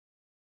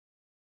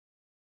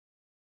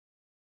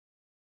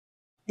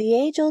The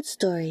age-old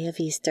story of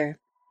Easter,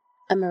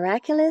 a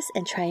miraculous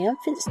and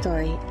triumphant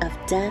story of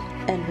death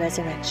and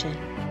resurrection.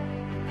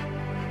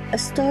 A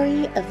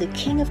story of the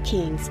King of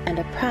Kings and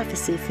a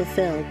prophecy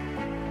fulfilled.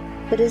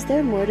 But is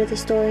there more to the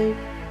story?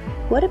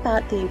 What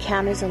about the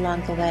encounters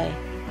along the way?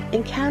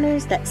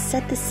 Encounters that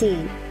set the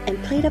scene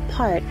and played a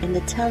part in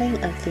the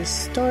telling of this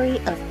story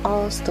of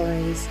all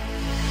stories.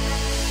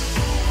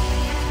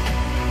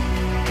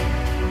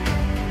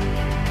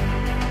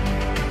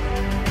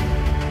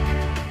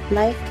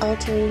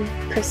 Life-altering,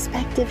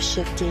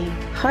 perspective-shifting,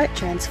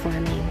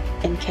 heart-transforming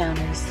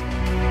encounters.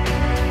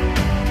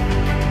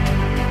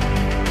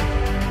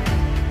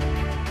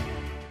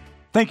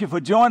 Thank you for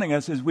joining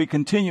us as we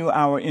continue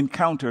our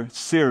encounter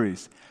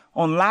series.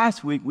 On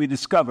last week, we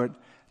discovered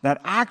that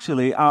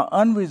actually our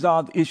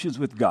unresolved issues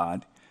with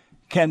God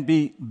can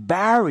be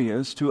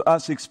barriers to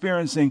us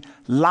experiencing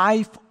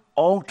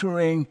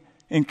life-altering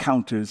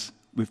encounters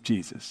with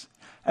Jesus.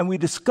 And we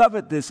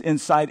discovered this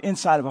inside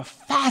of a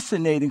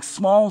fascinating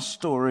small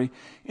story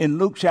in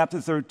Luke chapter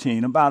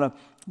 13 about a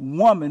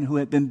woman who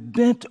had been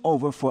bent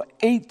over for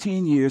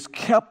 18 years,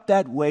 kept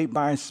that way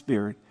by a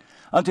spirit,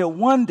 until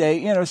one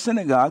day in her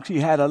synagogue she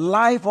had a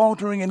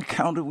life-altering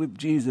encounter with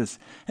Jesus,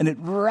 and it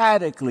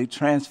radically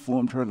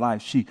transformed her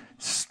life. She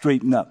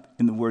straightened up,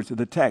 in the words of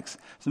the text.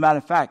 As a matter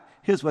of fact,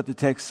 here's what the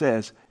text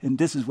says, and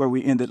this is where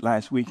we ended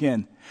last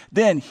weekend.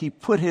 Then he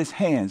put his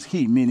hands,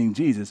 he meaning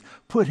Jesus,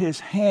 put his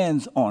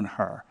hands on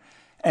her,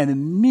 and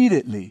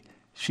immediately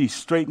she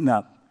straightened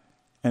up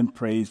and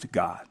praised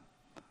God.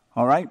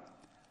 All right?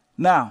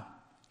 Now,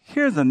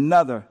 here's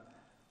another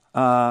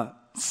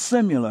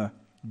similar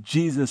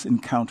Jesus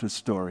encounter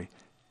story.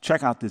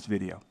 Check out this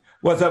video.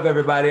 What's up,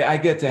 everybody? I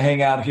get to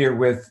hang out here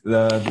with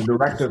the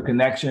Director of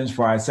Connections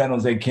for our San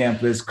Jose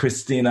campus,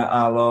 Christina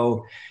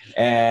Alo,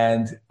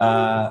 and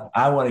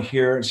I want to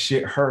hear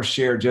her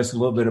share just a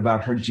little bit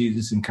about her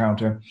Jesus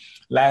encounter.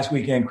 Last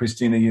weekend,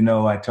 Christina,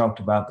 I talked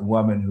about the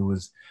woman who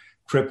was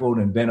crippled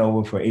and bent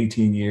over for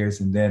 18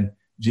 years, and then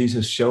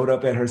Jesus showed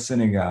up at her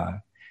synagogue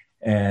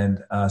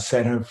and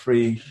set her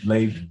free,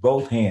 laid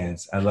both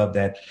hands, I love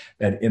that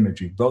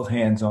imagery, both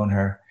hands on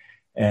her,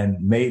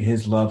 and made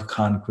his love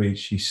concrete.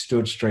 She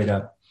stood straight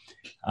up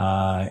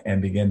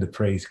and began to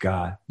praise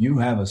God. You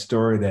have a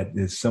story that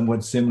is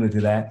somewhat similar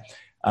to that.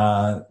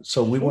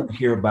 So we want to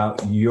hear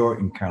about your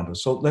encounter.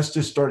 So let's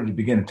just start at the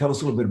beginning. Tell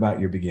us a little bit about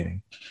your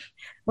beginning.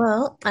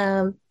 Well,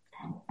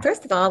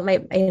 first of all,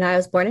 I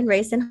was born and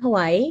raised in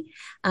Hawaii.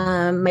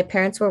 My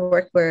parents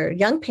were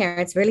young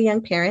parents, really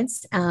young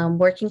parents,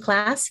 working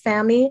class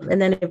family.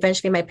 And then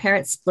eventually my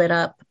parents split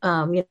up.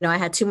 I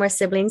had two more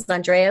siblings,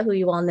 Andrea, who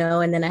you all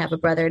know, and then I have a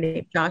brother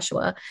named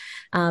Joshua.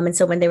 And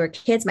so when they were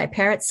kids, my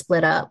parents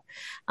split up.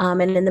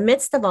 And in the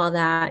midst of all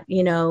that,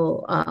 in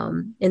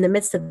the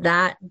midst of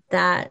that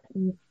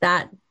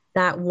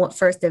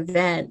first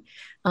event,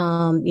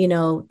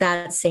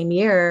 that same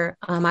year,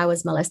 I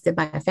was molested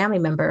by a family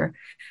member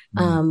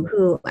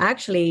who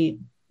actually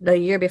the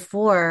year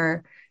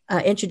before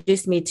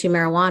introduced me to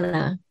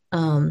marijuana.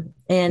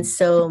 And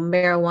so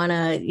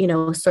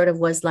marijuana, sort of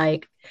was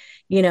like,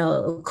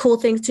 cool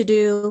things to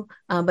do.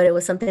 But it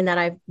was something that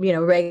I,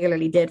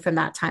 regularly did from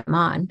that time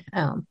on.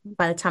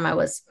 By the time I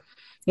was,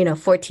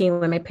 14,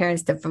 when my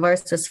parents'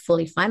 divorce was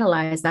fully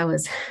finalized, I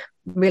was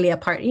really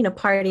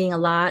partying a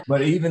lot.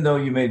 But even though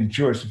you made the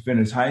choice to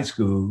finish high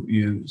school,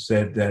 you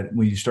said that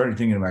when you started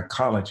thinking about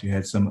college, you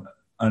had some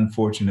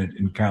unfortunate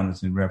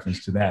encounters in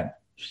reference to that.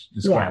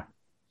 Describe.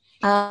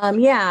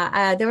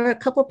 Yeah. There were a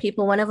couple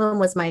people. One of them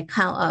was my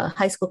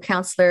high school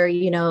counselor.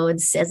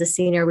 As a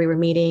senior, we were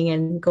meeting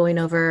and going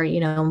over,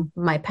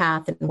 my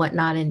path and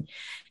whatnot. And,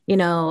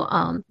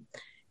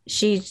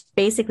 she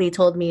basically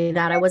told me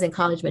that I wasn't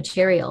college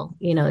material.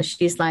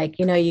 She's like,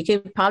 you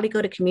could probably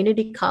go to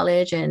community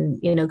college and,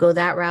 go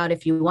that route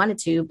if you wanted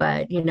to,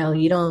 but, you're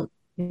not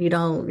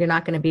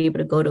going to be able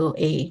to go to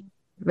a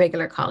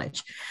regular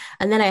college.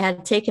 And then I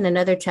had taken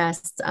another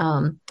test,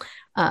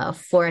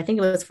 I think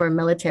it was for a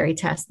military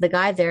test. The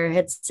guy there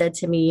had said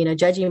to me,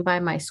 judging by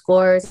my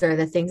scores or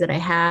the things that I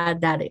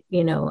had that,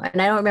 and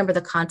I don't remember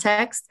the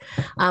context.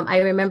 I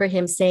remember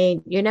him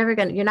saying, you're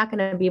not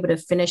going to be able to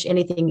finish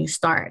anything you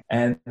start.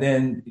 And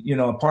then,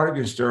 a part of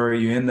your story,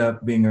 you end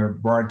up being a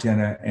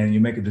bartender and you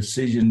make a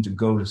decision to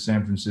go to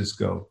San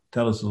Francisco.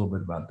 Tell us a little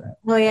bit about that.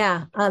 Oh,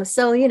 yeah.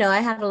 So, I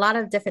had a lot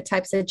of different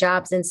types of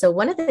jobs. And so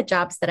one of the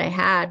jobs that I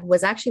had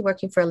was actually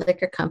working for a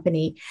liquor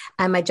company.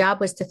 And my job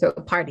was to throw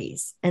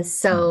parties. And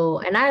so,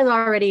 and I was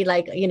already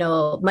like,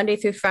 Monday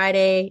through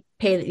Friday,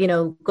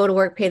 go to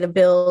work, pay the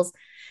bills.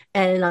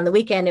 And on the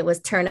weekend, it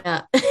was turn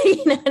up,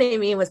 you know what I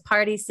mean? It was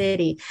party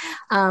city.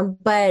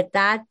 But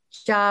that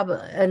job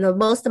and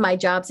most of my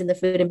jobs in the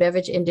food and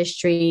beverage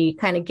industry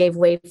kind of gave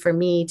way for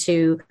me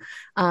to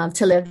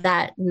live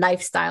that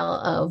lifestyle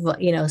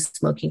of,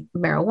 smoking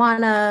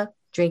marijuana,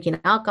 drinking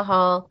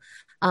alcohol.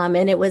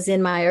 And it was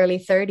in my early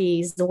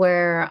 30s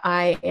where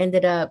I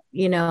ended up,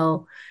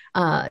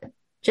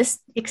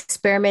 just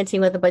experimenting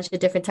with a bunch of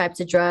different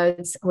types of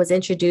drugs. Was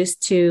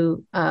introduced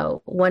to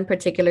one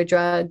particular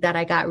drug that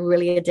I got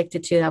really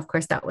addicted to. Of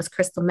course, that was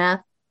crystal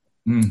meth.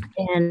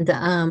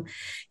 And,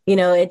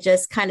 it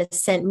just kind of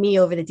sent me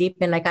over the deep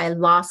end. Like I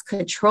lost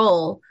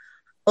control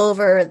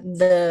over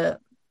the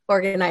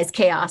organized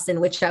chaos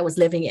in which I was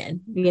living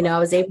in. I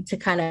was able to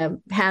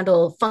kind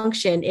of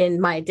function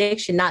in my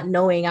addiction, not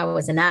knowing I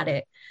was an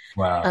addict.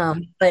 Wow.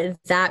 But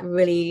that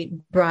really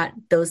brought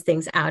those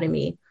things out of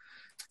me.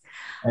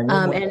 And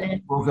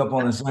then woke up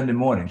on a Sunday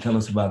morning. Tell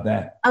us about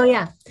that. Oh,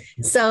 yeah.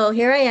 So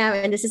here I am,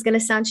 and this is going to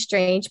sound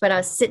strange, but I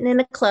was sitting in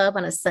a club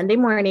on a Sunday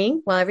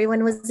morning while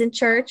everyone was in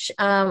church.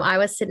 I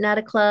was sitting at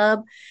a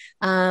club,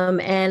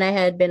 and I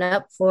had been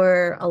up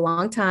for a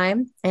long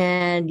time.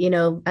 And,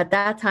 at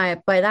that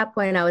time, by that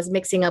point, I was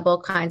mixing up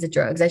all kinds of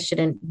drugs. I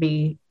shouldn't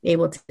be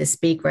able to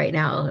speak right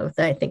now if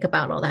I think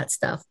about all that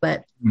stuff,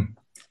 but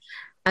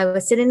I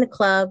was sitting in the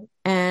club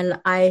and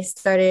I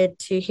started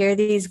to hear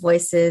these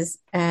voices.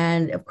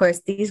 And of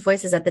course, these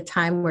voices at the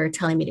time were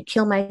telling me to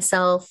kill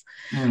myself,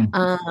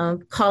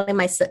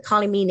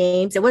 calling me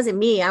names. It wasn't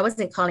me. I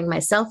wasn't calling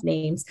myself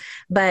names,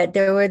 but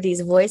there were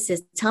these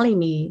voices telling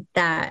me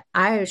that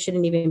I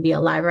shouldn't even be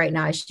alive right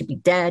now. I should be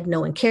dead.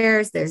 No one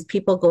cares. There's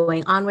people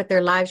going on with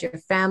their lives, your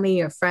family,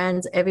 your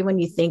friends, everyone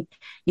you think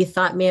you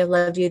thought may have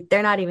loved you.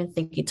 They're not even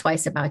thinking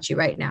twice about you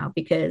right now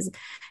because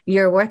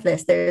you're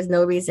worthless. There's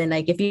no reason.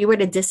 Like if you were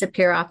to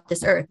disappear off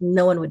this earth,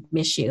 no one would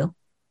miss you.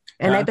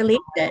 And I believed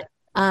it.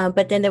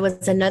 But then there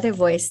was another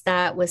voice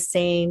that was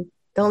saying,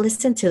 don't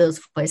listen to those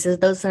voices.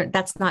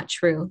 That's not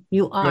true.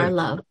 You are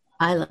loved.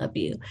 I love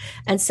you.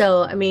 And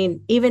so,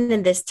 even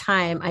in this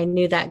time, I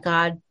knew that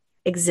God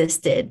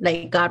existed.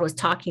 Like God was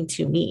talking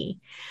to me.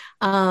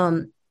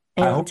 And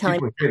I hope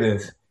people hear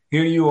this.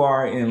 Here you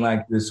are in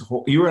like this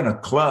you were in a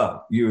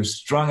club, you were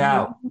strung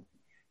out,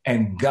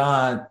 and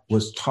God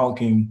was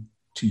talking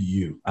to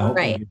you. I hope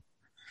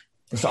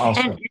that's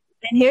awesome.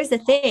 And here's the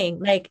thing,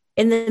 like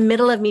in the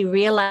middle of me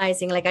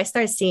realizing, like I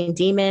started seeing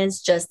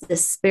demons, just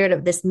this spirit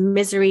of this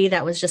misery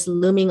that was just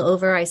looming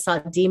over. I saw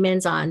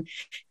demons on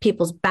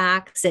people's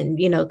backs and,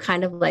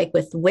 kind of like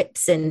with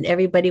whips, and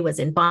everybody was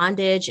in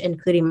bondage,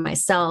 including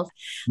myself.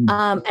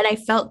 And I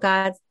felt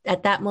God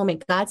at that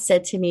moment. God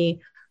said to me,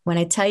 when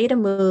I tell you to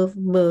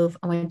move,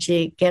 I want you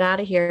to get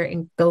out of here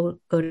and go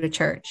to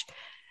church.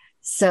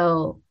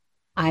 So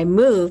I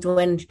moved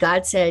when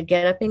God said,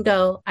 get up and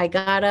go. I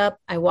got up,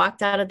 I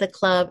walked out of the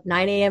club,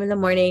 9 a.m. in the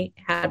morning,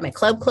 had my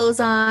club clothes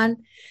on.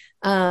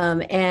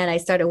 And I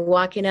started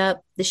walking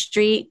up the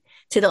street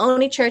to the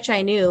only church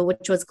I knew,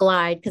 which was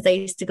Glide, because I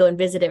used to go and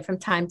visit it from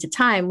time to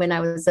time when I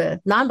was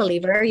a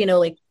non-believer,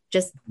 like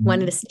just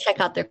wanted to check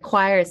out their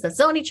choirs. That's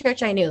the only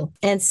church I knew.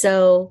 And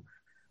so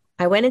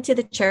I went into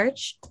the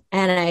church,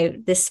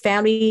 and this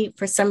family,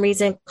 for some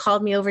reason,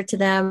 called me over to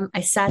them.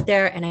 I sat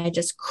there and I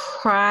just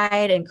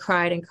cried and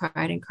cried and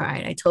cried and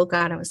cried. I told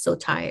God I was so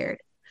tired.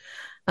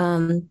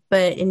 And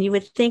you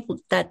would think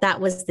that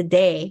was the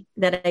day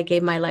that I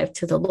gave my life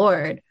to the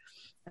Lord.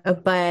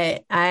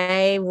 But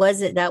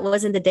that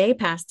wasn't the day,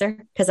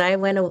 Pastor, because I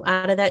went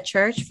out of that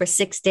church for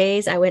 6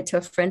 days. I went to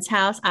a friend's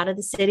house out of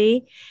the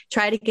city,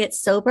 tried to get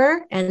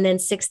sober. And then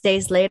 6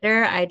 days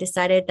later, I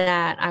decided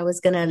that I was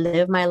going to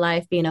live my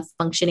life being a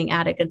functioning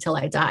addict until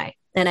I die.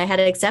 And I had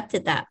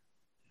accepted that.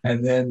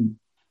 And then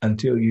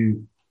until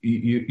you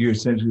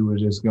essentially were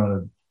just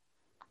going to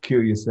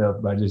kill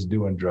yourself by just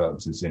doing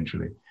drugs,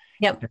 essentially.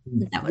 Yep.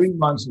 3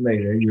 months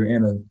later, you're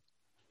in a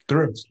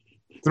thrift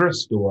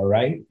store,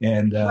 right?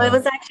 And it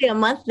was actually a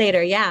month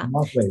later. Yeah.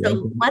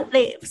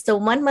 So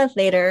 1 month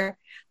later,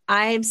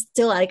 I'm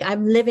still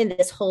I'm living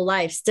this whole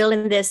life, still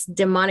in this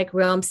demonic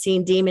realm,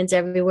 seeing demons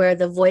everywhere.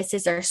 The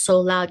voices are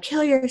so loud.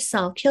 Kill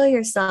yourself,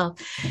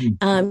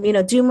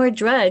 do more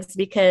drugs,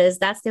 because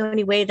that's the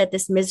only way that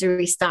this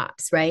misery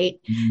stops. Right.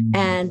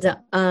 And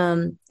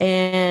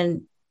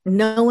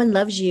no one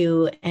loves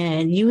you,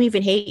 and you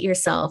even hate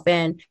yourself.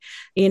 And,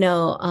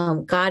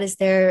 God is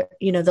there,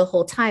 the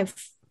whole time.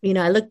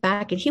 I look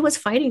back and he was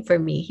fighting for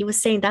me. He was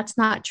saying, that's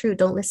not true.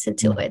 Don't listen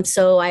to it. And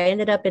so I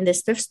ended up in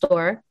this thrift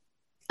store,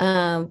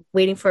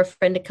 waiting for a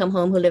friend to come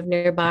home who lived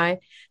nearby.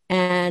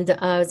 And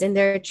I was in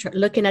there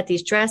looking at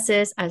these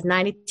dresses. I was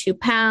 92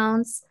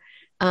 pounds.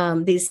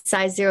 These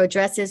size 0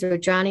 dresses were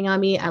drowning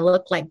on me. I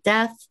looked like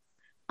death.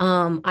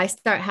 I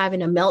start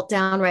having a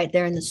meltdown right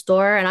there in the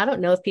store. And I don't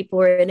know if people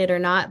were in it or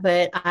not,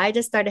 but I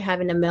just started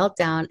having a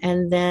meltdown.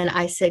 And then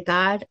I said,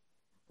 God,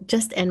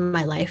 just end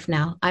my life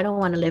now. I don't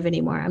want to live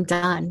anymore. I'm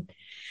done.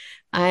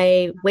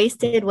 I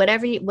wasted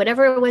whatever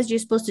it was you're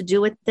supposed to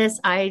do with this.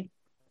 I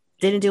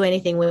didn't do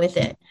anything with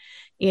it,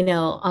 and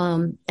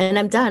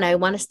I'm done. I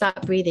want to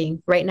stop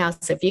breathing right now.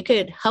 So if you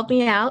could help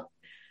me out,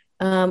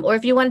 or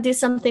if you want to do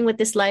something with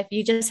this life,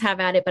 you just have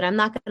at it, but I'm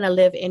not going to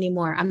live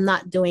anymore. I'm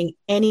not doing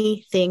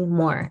anything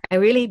more. I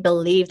really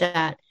believe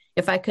that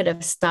if I could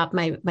have stopped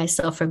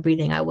myself from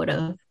breathing, I would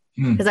have,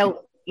 because I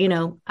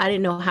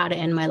didn't know how to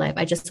end my life.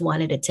 I just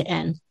wanted it to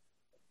end.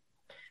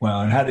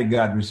 Wow. And how did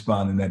God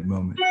respond in that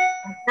moment?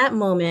 At that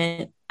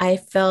moment, I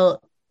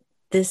felt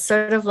this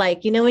sort of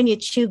like, when you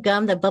chew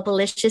gum, the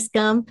bubblicious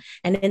gum,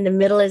 and in the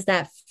middle is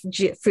that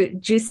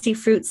juicy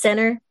fruit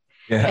center.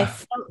 Yeah. I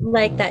felt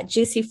like that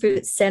juicy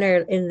fruit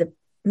center in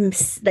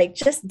like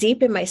just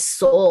deep in my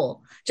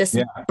soul, just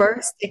Yeah.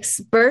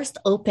 burst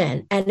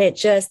open, and it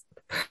just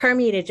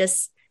permeated,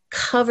 just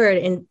covered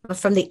in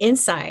from the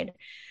inside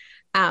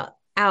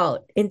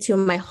out into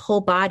my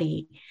whole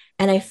body.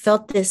 And I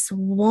felt this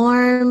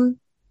warm,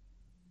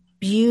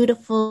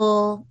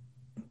 beautiful,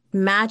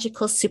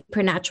 magical,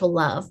 supernatural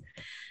love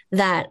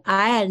that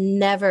I had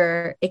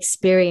never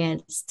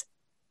experienced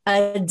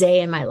a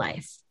day in my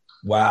life.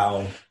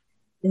 Wow.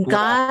 And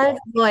God's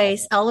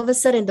voice, all of a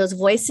sudden, those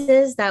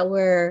voices that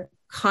were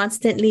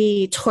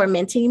constantly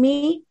tormenting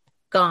me,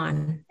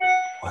 gone.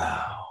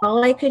 Wow.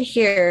 All I could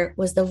hear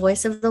was the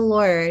voice of the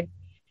Lord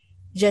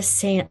just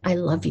saying, I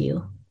love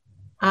you.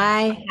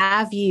 I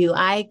have you.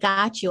 I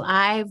got you.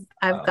 I've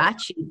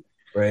got you.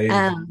 Praise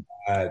Um,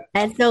 God.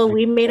 and so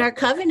we made our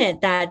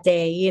covenant that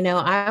day.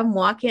 I'm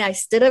walking, I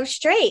stood up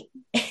straight,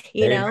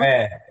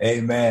 Amen.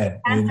 Amen.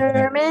 Pastor Amen.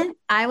 Hurmon,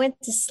 I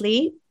went to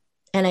sleep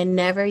and I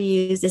never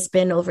used, it's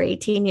been over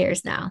 18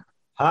 years now.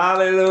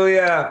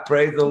 Hallelujah.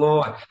 Praise the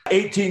Lord.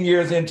 18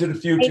 years into the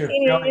future.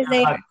 18 We only years got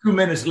later. about 2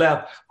 minutes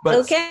left. But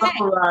Okay.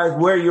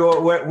 summarize where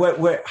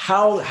you're,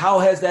 how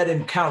has that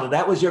encounter?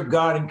 That was your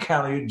God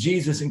encounter, your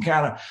Jesus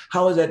encounter.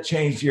 How has that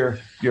changed your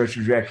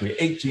trajectory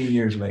 18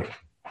 years later?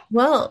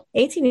 Well,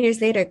 18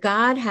 years later,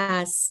 God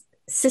has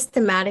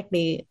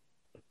systematically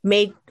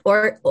made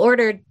or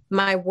ordered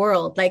my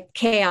world, like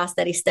chaos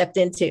that he stepped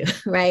into,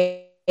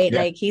 right? Yeah.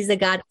 Like he's the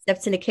God that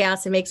steps into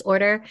chaos and makes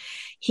order.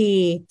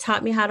 He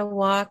taught me how to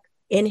walk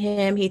in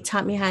him. He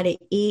taught me how to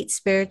eat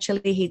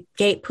spiritually.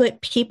 He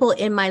put people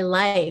in my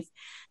life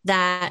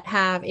that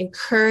have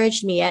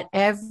encouraged me at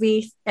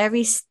every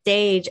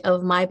stage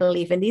of my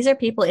belief. And these are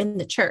people in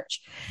the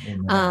church.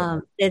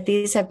 That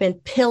these have been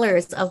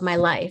pillars of my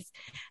life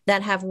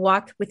that have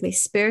walked with me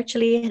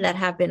spiritually,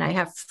 I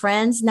have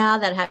friends now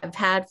that I've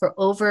had for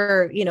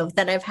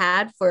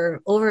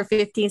over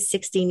 15,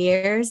 16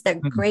 years. They're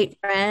great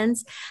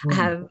friends. I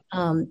have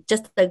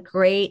just a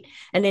great,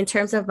 and in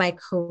terms of my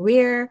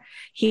career,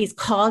 he's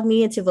called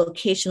me into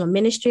vocational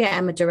ministry.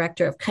 I'm a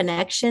director of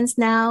connections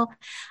now.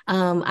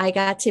 I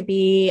got to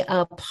be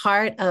a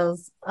part of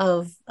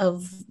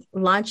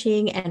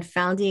launching and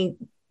founding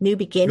New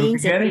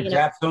Beginnings.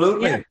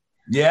 Absolutely. Yeah.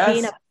 Yes.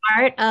 Being a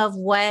part of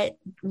what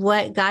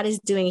God is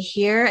doing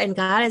here. And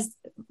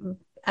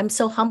I'm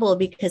so humbled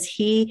because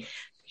he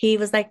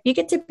was like, you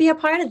get to be a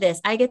part of this.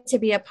 I get to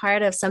be a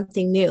part of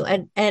something new.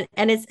 And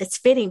it's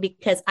fitting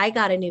because I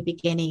got a new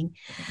beginning.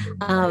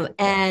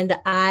 And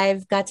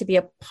I've got to be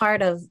a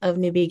part of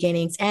new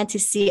beginnings and to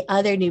see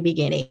other new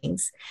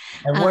beginnings.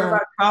 And what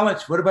about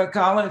college? What about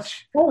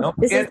college? Don't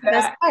forget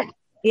that.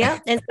 Yeah.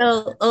 And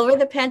so over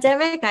the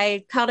pandemic,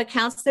 I called a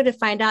counselor to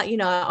find out,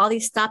 all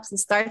these stops and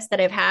starts that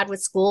I've had with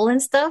school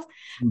and stuff.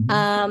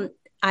 Mm-hmm.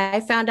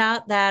 I found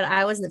out that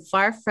I wasn't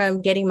far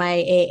from getting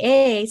my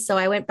AA. So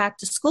I went back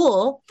to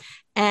school.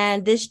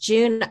 And this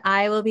June,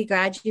 I will be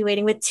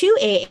graduating with 2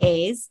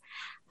 AAs.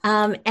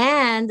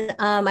 And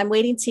I'm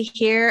waiting to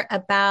hear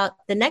about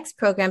the next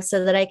program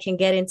so that I can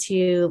get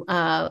into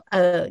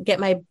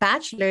get my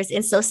bachelor's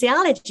in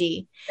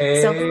sociology.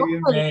 Amen. So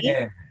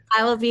hopefully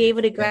I will be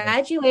able to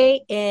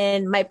graduate,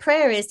 and my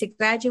prayer is to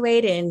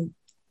graduate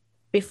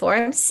before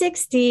I'm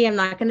 60. I'm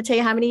not going to tell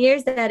you how many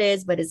years that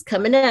is, but it's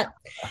coming up.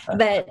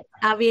 But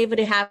I'll be able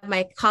to have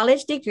my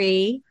college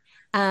degree.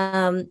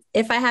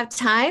 If I have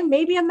time,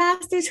 maybe a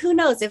master's, who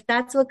knows? If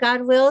that's what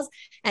God wills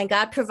and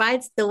God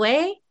provides the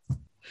way.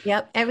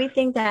 Yep.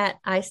 Everything that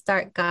I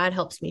start, God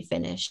helps me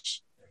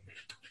finish.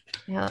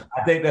 Yep.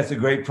 I think that's a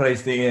great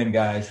place to end,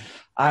 guys.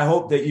 I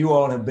hope that you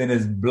all have been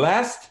as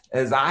blessed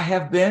as I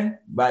have been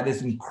by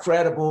this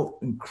incredible,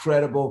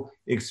 incredible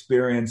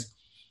experience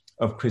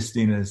of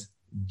Christina's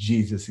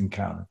Jesus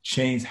encounter.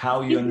 Change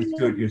how you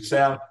understood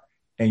yourself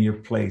and your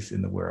place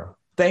in the world.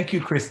 Thank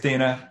you,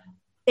 Christina.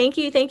 Thank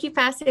you. Thank you,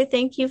 Pastor.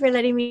 Thank you for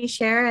letting me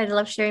share. I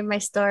love sharing my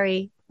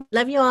story.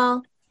 Love you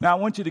all. Now, I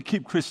want you to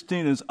keep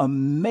Christina's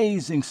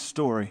amazing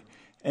story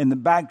in the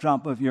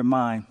backdrop of your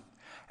mind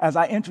as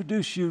I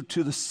introduce you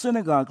to the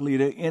synagogue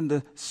leader in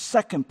the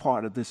second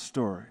part of this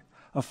story,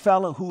 a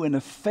fellow who, in the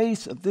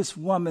face of this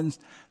woman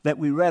that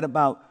we read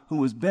about, who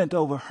was bent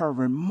over her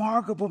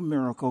remarkable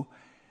miracle,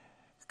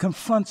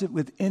 confronts it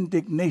with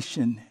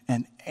indignation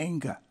and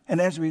anger.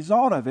 And as a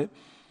result of it,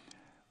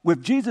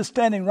 with Jesus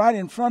standing right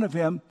in front of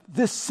him,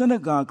 this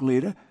synagogue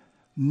leader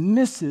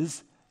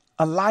misses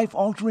a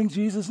life-altering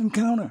Jesus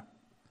encounter.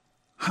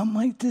 How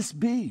might this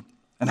be?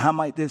 And how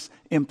might this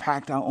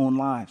impact our own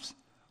lives?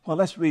 Well,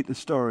 let's read the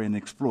story and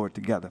explore it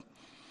together.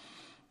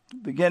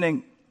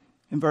 Beginning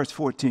in verse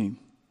 14,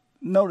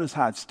 notice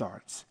how it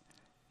starts.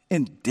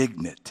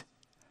 Indignant.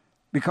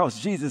 Because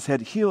Jesus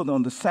had healed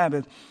on the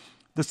Sabbath,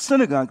 the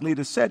synagogue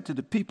leader said to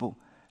the people,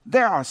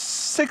 there are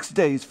 6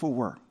 days for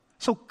work.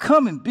 So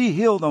come and be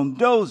healed on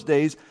those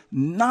days,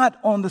 not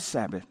on the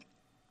Sabbath.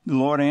 The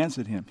Lord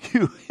answered him,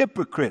 you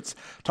hypocrites,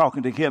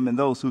 talking to him and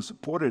those who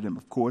supported him,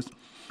 of course.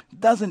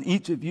 Doesn't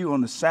each of you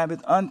on the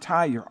Sabbath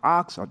untie your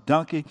ox or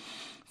donkey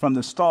from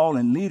the stall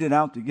and lead it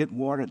out to get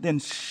water? Then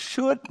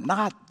should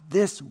not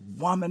this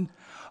woman,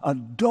 a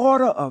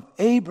daughter of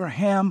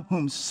Abraham,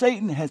 whom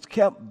Satan has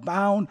kept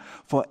bound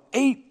for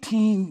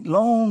 18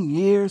 long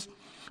years,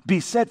 be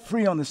set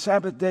free on the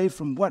Sabbath day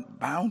from what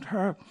bound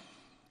her?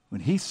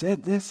 When he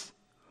said this,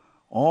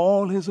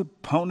 all his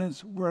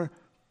opponents were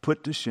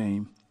put to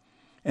shame,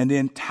 and the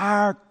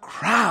entire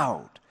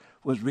crowd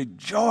was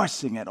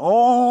rejoicing at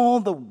all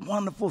the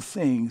wonderful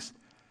things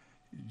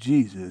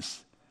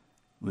Jesus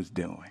was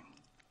doing.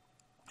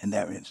 And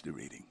there ends the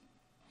reading.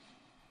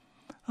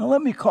 Now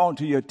let me call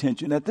to your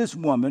attention that this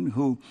woman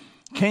who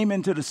came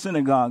into the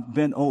synagogue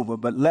bent over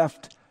but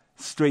left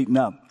straightened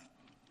up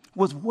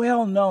was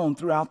well known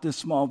throughout this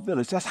small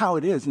village. That's how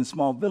it is in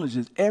small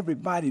villages.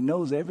 Everybody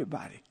knows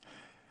everybody.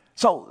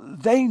 So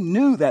they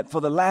knew that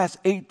for the last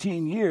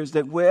 18 years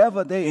that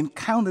wherever they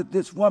encountered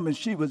this woman,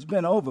 she was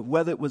bent over,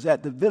 whether it was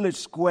at the village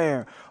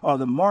square or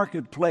the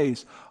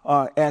marketplace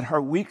or at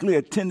her weekly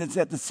attendance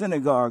at the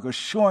synagogue or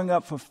showing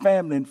up for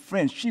family and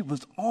friends. She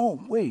was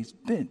always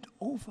bent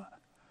over.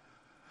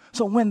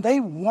 So when they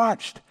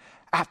watched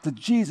after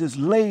Jesus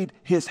laid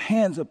his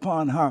hands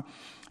upon her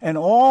and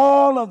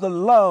all of the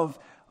love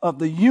of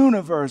the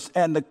universe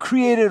and the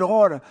created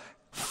order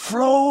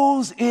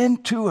flows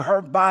into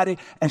her body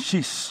and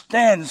she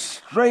stands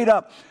straight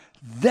up,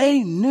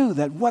 they knew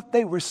that what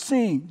they were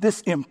seeing,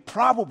 this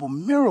improbable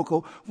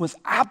miracle, was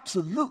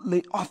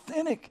absolutely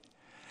authentic.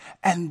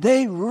 And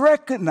they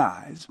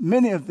recognized,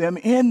 many of them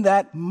in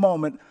that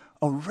moment,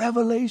 a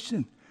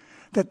revelation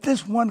that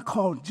this one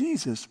called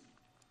Jesus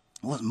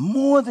was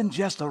more than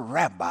just a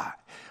rabbi.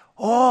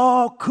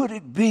 Oh, could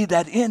it be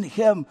that in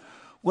him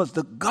was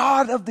the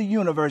God of the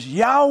universe,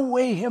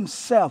 Yahweh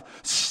himself,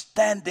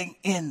 standing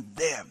in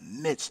their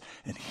midst.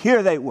 And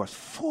here they were,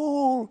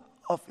 full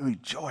of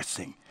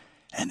rejoicing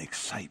and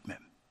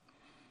excitement.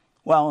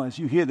 Well, as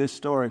you hear this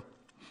story,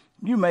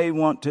 you may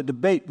want to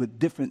debate with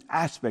different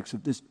aspects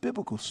of this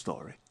biblical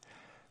story,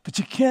 but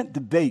you can't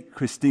debate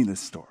Christina's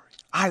story.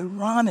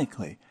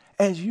 Ironically,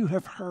 as you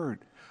have heard,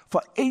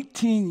 for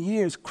 18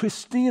 years,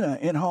 Christina,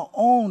 in her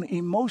own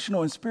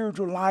emotional and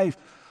spiritual life,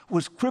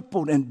 was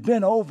crippled and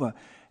bent over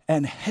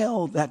and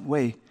held that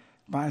way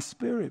by a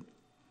spirit.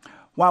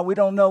 While we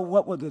don't know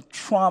what were the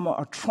trauma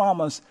or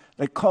traumas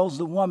that caused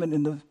the woman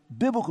in the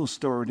biblical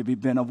story to be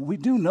bent over, we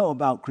do know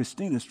about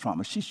Christina's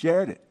trauma. She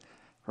shared it,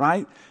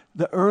 right?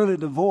 The early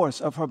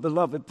divorce of her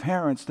beloved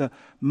parents, the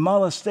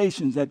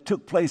molestations that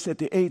took place at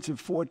the age of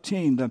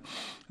 14,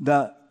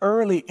 the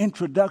early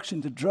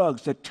introduction to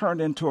drugs that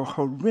turned into a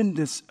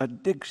horrendous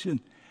addiction.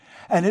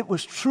 And it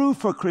was true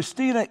for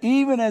Christina,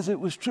 even as it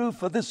was true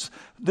for this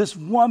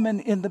woman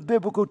in the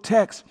biblical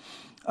text.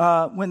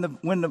 When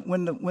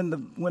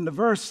the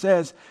verse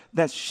says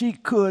that she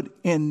couldn't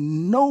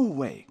in no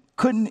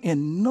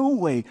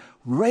way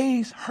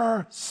raise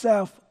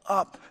herself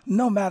up,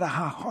 no matter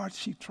how hard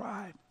she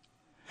tried.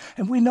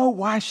 And we know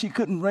why she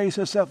couldn't raise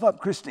herself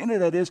up, Christina,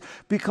 that is,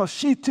 because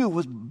she too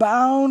was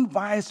bound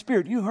by a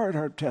spirit. You heard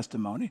her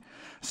testimony.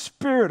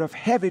 Spirit of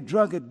heavy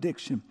drug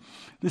addiction.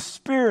 The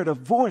spirit of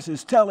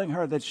voices telling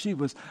her that she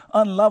was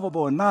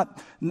unlovable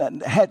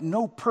and had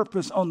no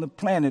purpose on the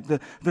planet.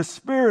 The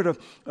spirit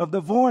of the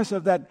voice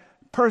of that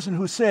person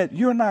who said,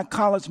 you're not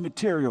college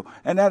material.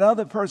 And that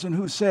other person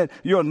who said,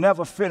 you'll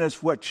never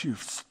finish what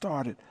you've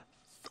started.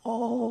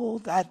 Oh,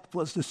 that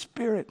was the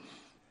spirit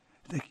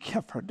that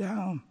kept her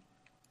down.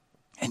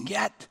 And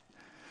yet,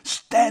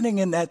 standing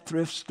in that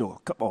thrift store,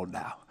 come on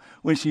now,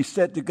 when she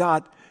said to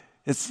God,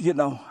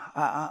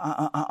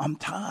 I'm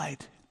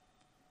tired,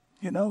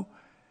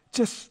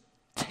 just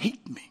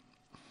take me.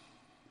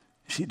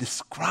 She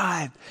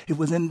described, it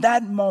was in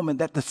that moment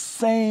that the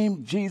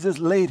same Jesus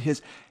laid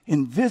his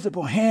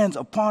invisible hands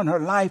upon her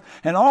life,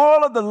 and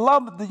all of the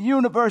love of the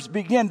universe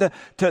began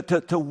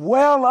to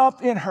well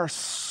up in her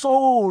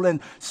soul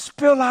and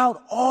spill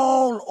out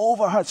all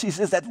over her. She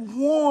says that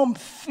warm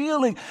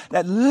feeling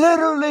that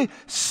literally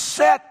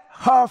set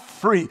her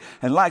free.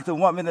 And like the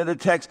woman in the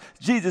text,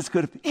 Jesus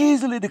could have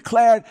easily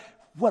declared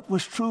what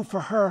was true for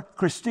her,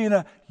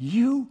 Christina,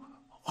 you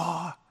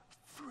are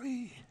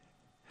free.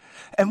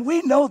 And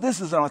we know this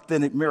is an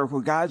authentic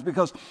miracle, guys,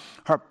 because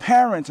her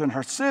parents and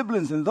her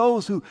siblings and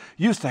those who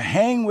used to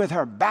hang with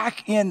her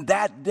back in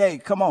that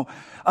day,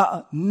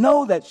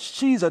 know that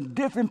she's a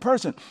different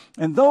person.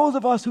 And those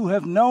of us who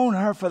have known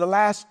her for the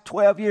last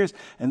 12 years,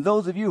 and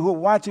those of you who are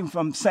watching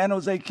from San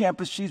Jose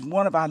campus, she's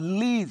one of our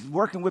leads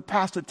working with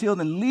Pastor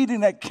Tilden,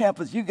 leading that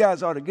campus. You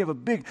guys ought to give a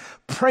big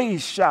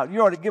praise shout.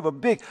 You ought to give a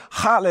big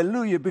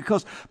hallelujah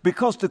because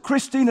the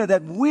Christina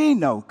that we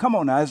know, come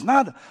on now, it's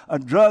not a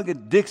drug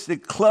addiction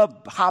club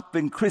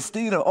hopping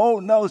Christina. Oh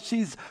no,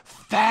 she's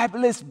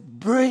fabulous,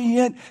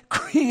 brilliant,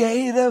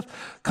 creative.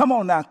 Come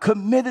on now,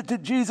 committed to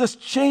Jesus,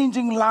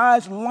 changing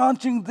lives,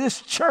 launching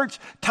this church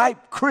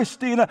type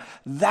Christina.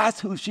 That's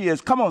who she is.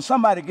 Come on,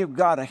 somebody give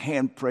God a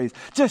hand praise.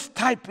 Just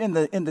type in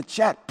the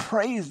chat,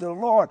 praise the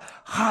Lord.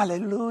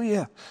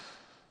 Hallelujah.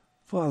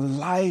 For a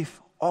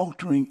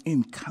life-altering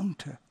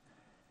encounter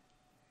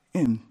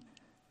in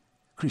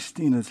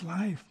Christina's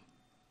life.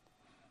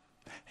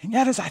 And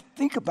yet as I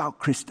think about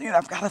Christina,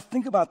 I've got to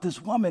think about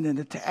this woman in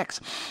the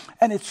text.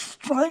 And it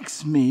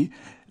strikes me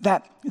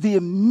that the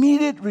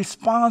immediate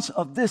response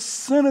of this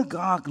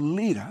synagogue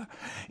leader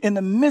in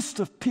the midst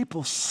of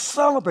people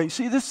celebrating.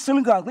 See, this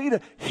synagogue leader,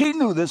 he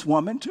knew this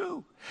woman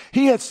too.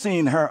 He had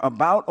seen her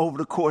about over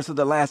the course of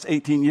the last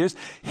 18 years.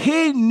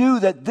 He knew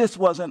that this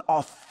was an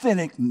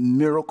authentic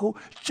miracle,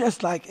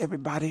 just like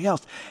everybody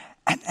else.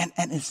 And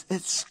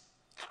it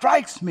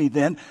strikes me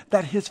then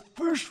that his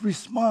first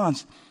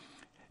response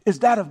is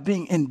that of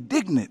being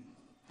indignant,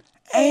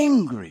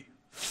 angry,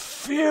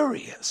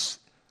 furious.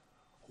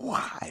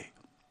 Why?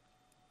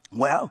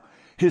 Well,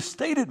 his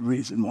stated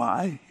reason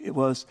why it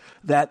was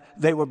that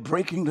they were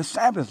breaking the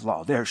Sabbath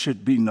law. There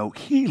should be no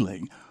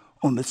healing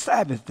on the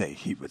Sabbath day,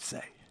 he would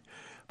say.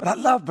 But I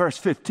love verse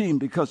 15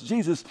 because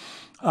Jesus,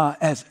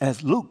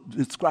 as Luke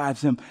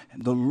describes him,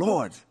 the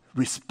Lord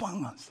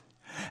responds.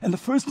 And the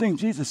first thing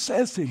Jesus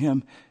says to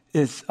him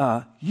is,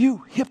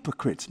 you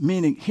hypocrites,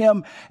 meaning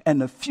him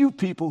and the few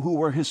people who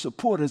were his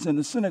supporters in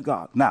the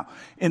synagogue. Now,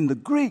 in the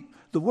Greek,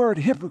 the word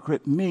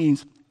hypocrite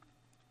means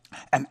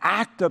an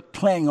actor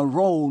playing a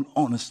role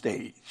on a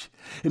stage.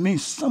 It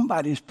means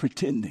somebody's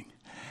pretending.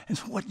 And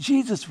so what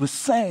Jesus was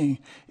saying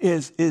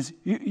is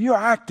you're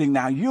acting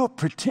now. You're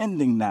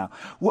pretending now.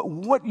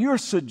 What you're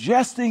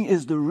suggesting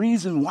is the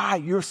reason why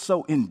you're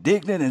so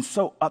indignant and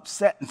so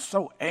upset and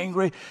so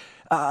angry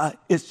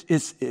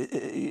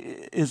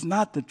is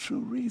not the true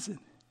reason.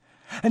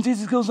 And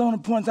Jesus goes on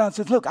and points out and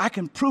says, look, I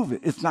can prove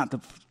it. It's not the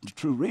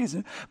true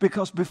reason,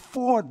 because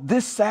before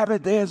this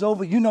Sabbath day is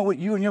over, you know what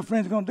you and your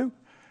friends are going to do?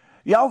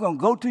 Y'all going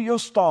to go to your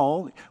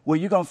stall where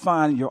you're going to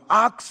find your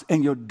ox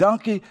and your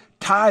donkey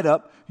tied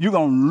up. You're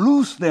going to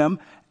loose them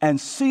and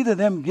see to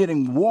them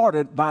getting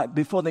watered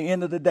before the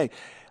end of the day.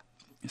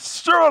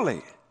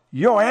 Surely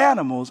your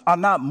animals are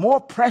not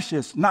more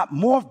precious, not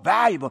more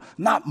valuable,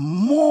 not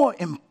more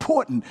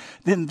important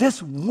than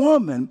this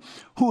woman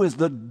who is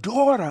the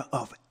daughter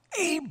of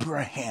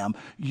Abraham,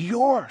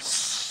 your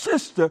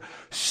sister.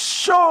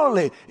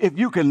 Surely if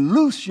you can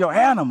loose your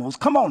animals,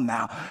 come on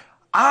now,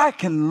 I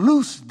can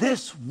loose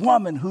this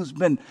woman who's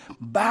been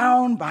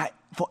bound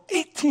for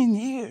 18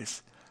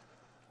 years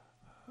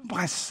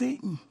by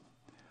Satan.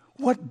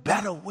 What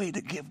better way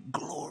to give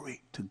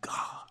glory to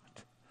God?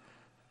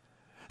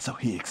 So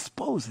he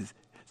exposes.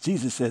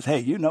 Jesus says, hey,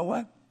 you know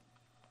what?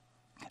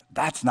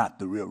 That's not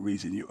the real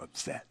reason you're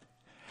upset.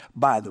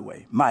 By the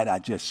way, might I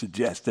just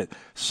suggest that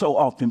so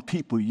often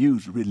people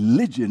use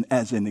religion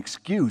as an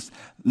excuse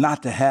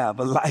not to have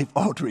a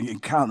life-altering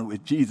encounter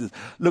with Jesus.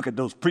 Look at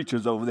those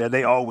preachers over there.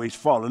 They always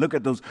fall. Look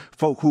at those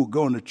folk who are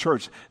going to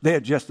church.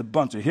 They're just a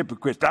bunch of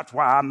hypocrites. That's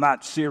why I'm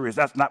not serious.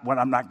 That's not what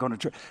I'm not going to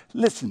church.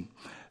 Listen,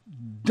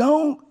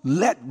 don't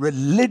let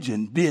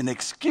religion be an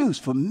excuse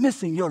for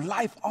missing your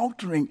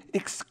life-altering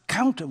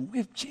encounter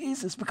with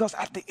Jesus, because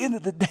at the end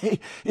of the day,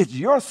 it's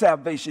your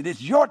salvation,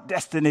 it's your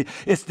destiny,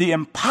 it's the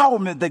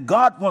empowerment that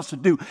God wants to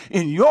do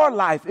in your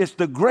life. It's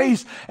the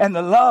grace and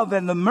the love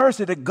and the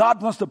mercy that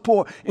God wants to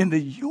pour into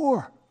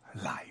your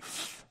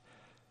life.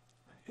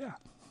 Yeah,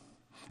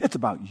 it's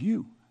about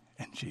you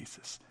and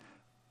Jesus.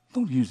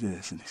 Don't use it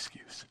as an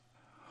excuse.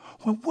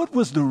 Well, what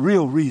was the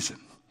real reason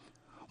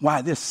why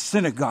this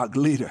synagogue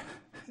leader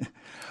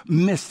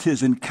missed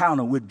his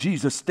encounter with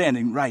Jesus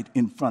standing right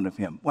in front of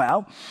him?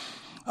 Well,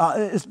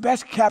 it's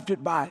best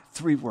captured by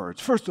three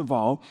words. First of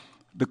all,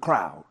 the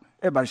crowd.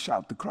 Everybody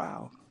shout, the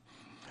crowd.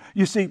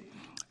 You see,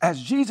 as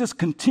Jesus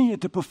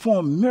continued to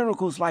perform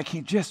miracles like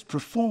he just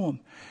performed,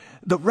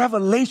 the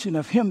revelation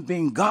of him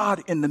being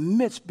God in the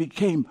midst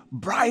became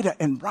brighter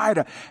and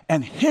brighter,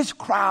 and his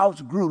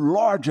crowds grew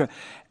larger,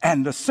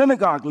 and the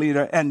synagogue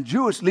leader and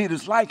Jewish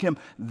leaders like him,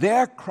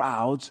 their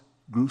crowds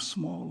grew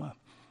smaller.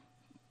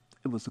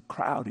 It was a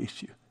crowd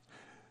issue.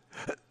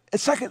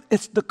 Second,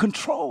 it's the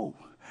control.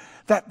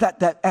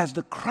 That as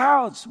the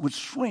crowds would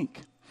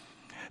shrink,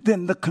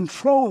 then the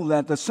control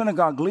that the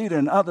synagogue leader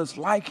and others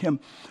like him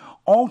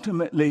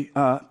ultimately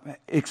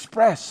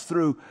expressed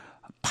through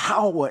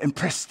power and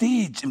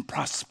prestige and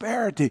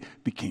prosperity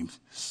became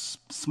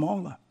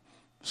smaller,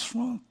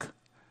 shrunk.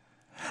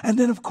 And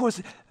then, of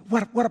course,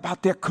 what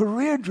about their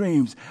career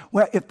dreams?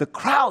 Well, if the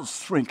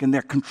crowds shrink and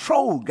their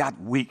control got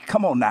weak,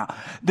 come on now,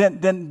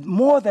 then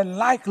more than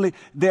likely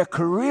their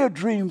career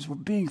dreams were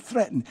being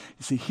threatened.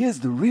 You see,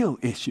 here's the real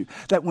issue,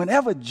 that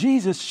whenever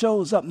Jesus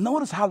shows up,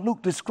 notice how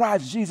Luke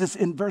describes Jesus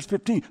in verse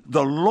 15,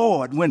 the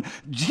Lord. When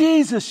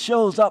Jesus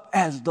shows up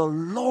as the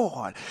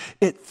Lord,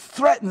 it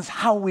threatens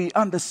how we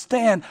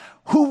understand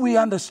who we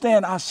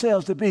understand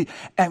ourselves to be,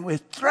 and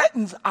it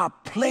threatens our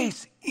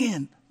place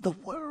in the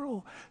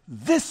world.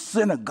 This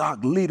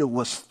synagogue leader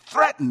was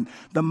threatened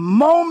the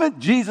moment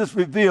Jesus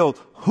revealed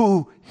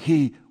who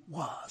he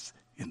was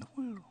in the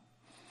world.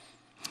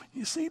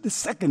 You see, the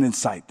second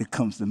insight that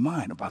comes to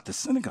mind about the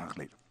synagogue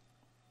leader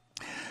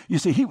You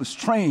see, he was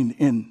trained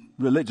in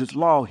religious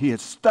law. He had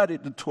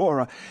studied the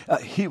Torah.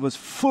 He was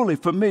fully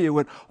familiar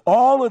with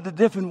all of the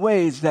different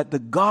ways that the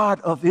God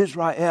of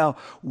Israel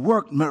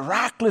worked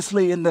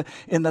miraculously in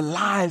the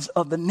lives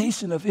of the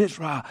nation of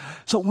Israel.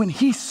 So when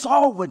he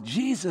saw what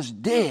Jesus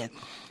did,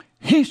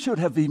 he should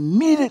have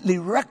immediately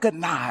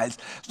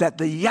recognized that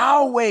the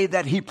Yahweh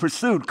that he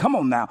pursued, come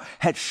on now,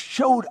 had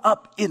showed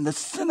up in the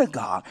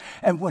synagogue.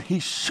 And what he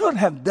should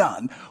have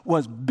done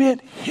was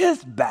bent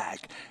his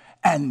back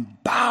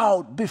and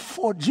bowed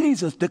before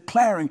Jesus,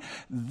 declaring,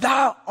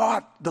 "Thou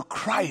art the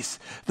Christ,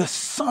 the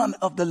Son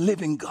of the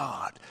living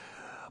God."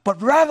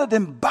 But rather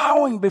than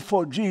bowing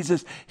before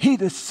Jesus, he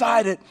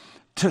decided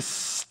to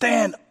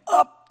stand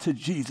up to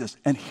Jesus.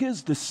 And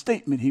here's the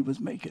statement he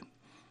was making.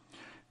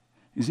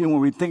 You see, when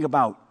we think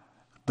about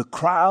the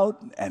crowd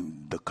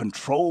and the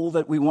control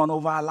that we want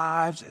over our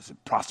lives, as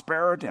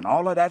prosperity and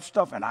all of that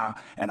stuff, and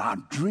our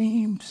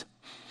dreams,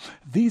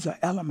 these are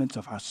elements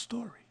of our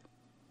story.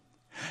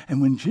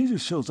 And when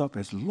Jesus shows up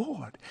as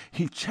Lord,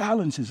 he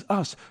challenges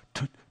us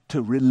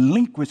to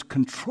relinquish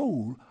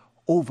control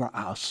over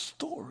our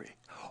story,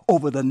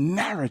 over the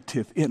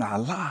narrative in our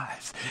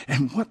lives.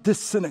 And what this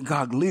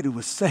synagogue leader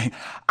was saying,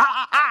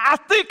 I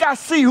think I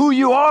see who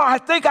you are. I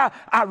think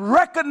I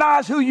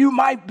recognize who you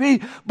might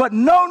be. But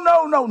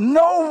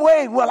no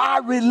way will I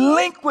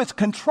relinquish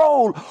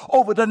control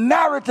over the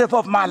narrative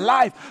of my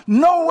life.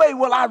 No way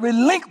will I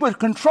relinquish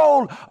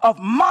control of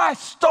my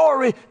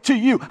story to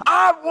you.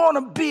 I want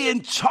to be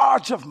in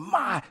charge of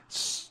my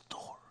story.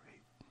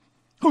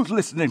 Who's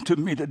listening to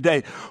me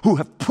today who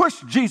have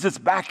pushed Jesus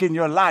back in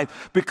your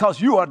life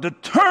because you are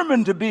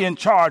determined to be in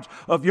charge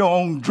of your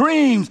own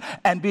dreams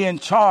and be in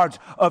charge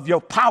of your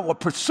power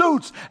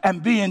pursuits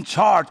and be in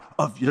charge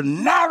of your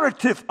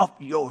narrative of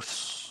your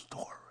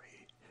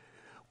story,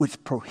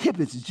 which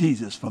prohibits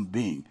Jesus from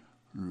being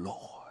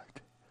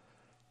Lord?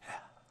 Yeah.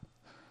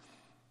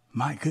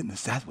 My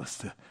goodness,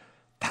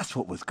 that's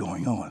what was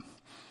going on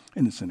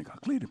in the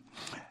synagogue leader.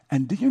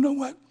 And do you know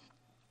what?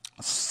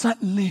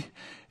 Suddenly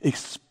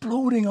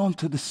exploding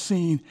onto the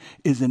scene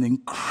is an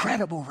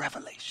incredible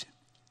revelation.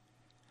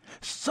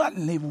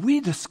 Suddenly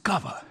we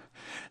discover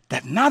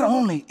that not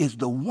only was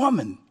the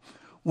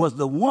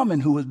woman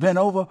who was bent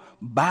over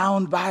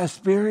bound by a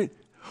spirit,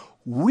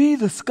 we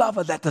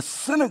discover that the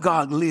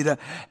synagogue leader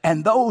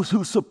and those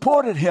who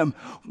supported him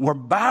were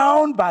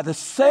bound by the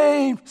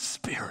same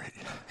spirit.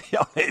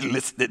 Y'all ain't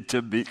listening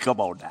to me. Come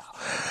on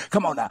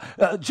now.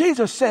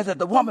 Jesus says that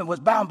the woman was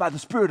bound by the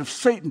spirit of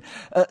Satan.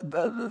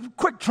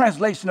 Quick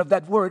translation of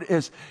that word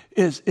is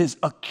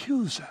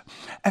accuser.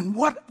 And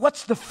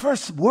what's the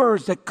first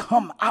words that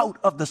come out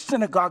of the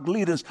synagogue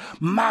leader's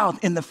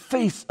mouth in the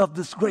face of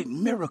this great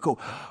miracle?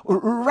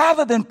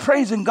 Rather than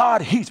praising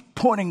God, he's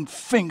pointing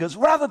fingers.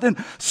 Rather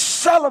than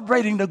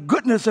celebrating the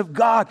goodness of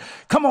God,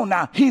 come on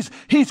now, he's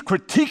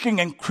critiquing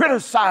and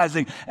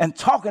criticizing and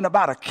talking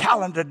about a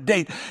calendar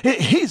date.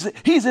 He's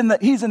in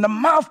the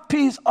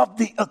mouthpiece of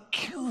the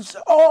accuser.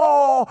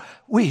 Oh,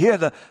 we hear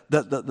the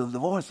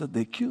voice of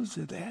the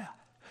accuser there.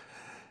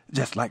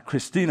 Just like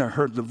Christina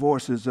heard the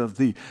voices of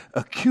the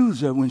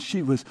accuser when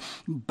she was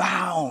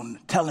bound,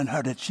 telling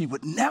her that she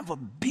would never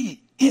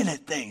be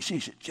anything. She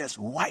should just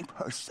wipe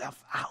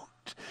herself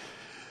out.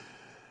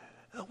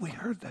 We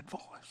heard that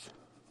voice.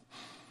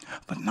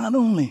 But not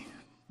only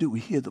do we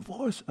hear the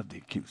voice of the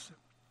accuser,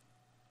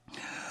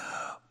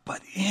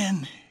 but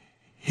in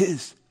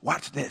his,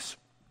 watch this,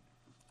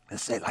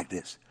 let's say it like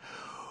this.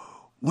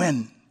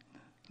 When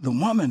the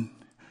woman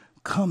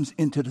comes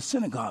into the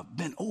synagogue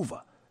bent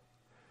over,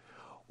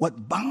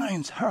 what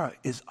binds her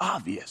is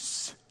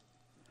obvious.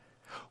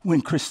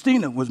 When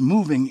Christina was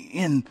moving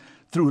in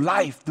through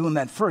life during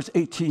that first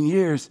 18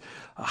 years,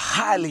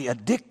 highly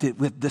addicted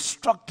with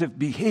destructive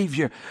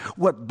behavior,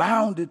 what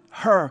bound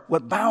her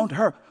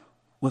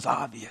was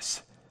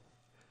obvious.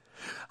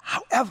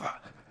 However,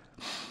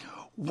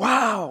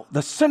 while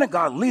the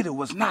synagogue leader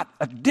was not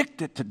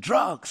addicted to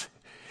drugs,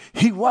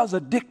 he was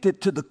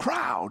addicted to the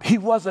crowd. He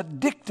was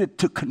addicted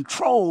to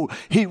control.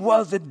 He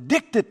was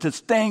addicted to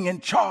staying in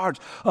charge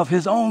of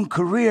his own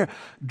career,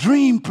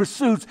 dream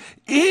pursuits,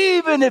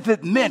 even if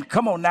it meant,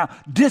 come on now,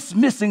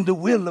 dismissing the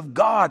will of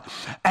God.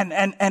 And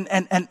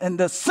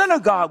the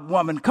synagogue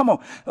woman, come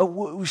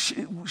on,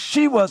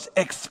 she was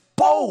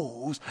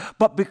exposed,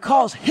 but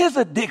because his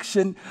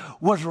addiction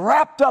was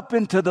wrapped up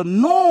into the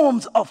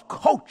norms of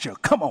culture,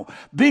 come on,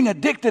 being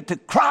addicted to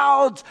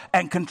crowds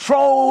and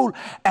control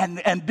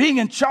and being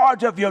in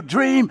charge of your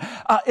dream,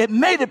 it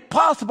made it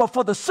possible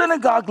for the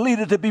synagogue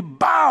leader to be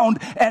bound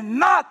and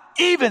not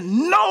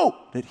even know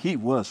that he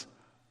was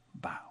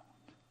bound.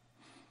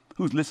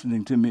 Who's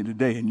listening to me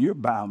today and you're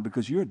bound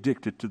because you're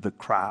addicted to the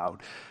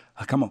crowd?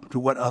 Come on, to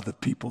what other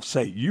people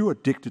say. You're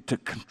addicted to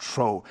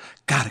control.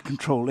 Got to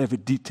control every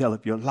detail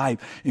of your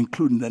life,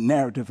 including the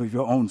narrative of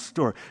your own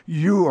story.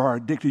 You are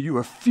addicted. You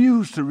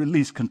refuse to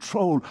release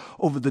control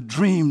over the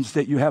dreams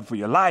that you have for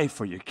your life,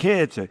 for your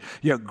kids, or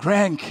your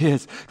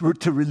grandkids.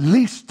 To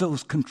release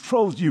those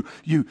controls,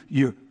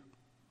 you're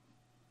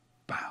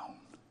bound.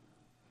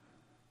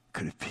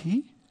 Could it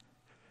be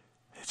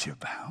that you're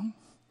bound?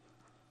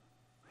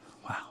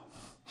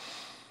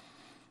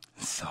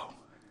 So,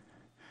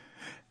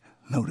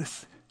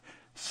 notice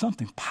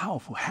something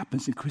powerful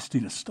happens in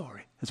Christina's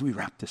story as we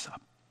wrap this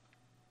up.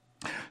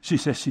 She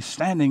says she's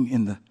standing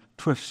in the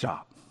thrift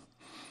shop,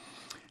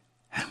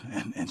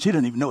 and she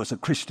doesn't even know it's a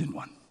Christian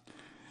one.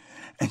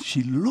 And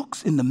she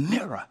looks in the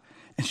mirror,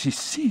 and she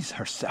sees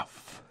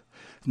herself.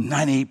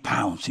 98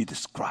 pounds, she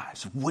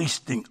describes,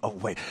 wasting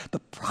away. The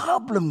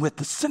problem with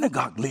the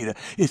synagogue leader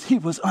is he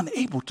was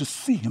unable to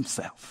see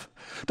himself.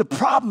 The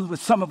problem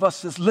with some of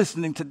us that's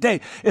listening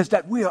today is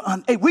that we are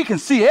unable. We can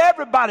see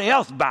everybody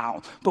else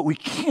bound, but we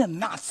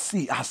cannot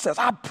see ourselves.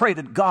 I pray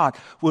that God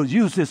will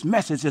use this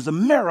message as a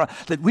mirror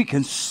that we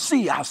can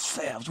see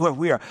ourselves where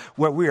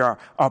we are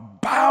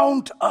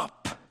bound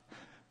up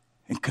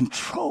and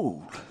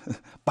controlled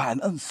by an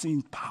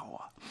unseen power.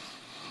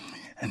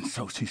 And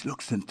so she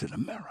looks into the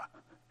mirror.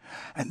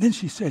 And then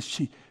she says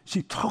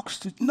she talks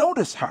to,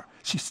 notice her.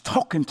 She's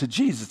talking to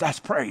Jesus. That's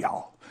prayer,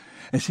 y'all.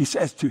 And she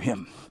says to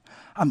him,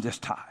 I'm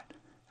just tired.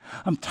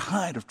 I'm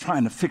tired of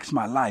trying to fix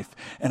my life,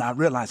 and I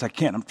realize I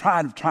can't. I'm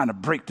tired of trying to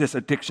break this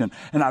addiction,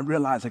 and I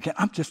realize I can't.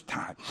 I'm just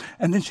tired.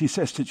 And then she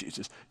says to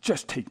Jesus,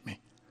 just take me.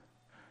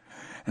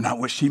 And now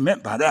what she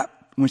meant by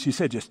that, when she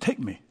said just take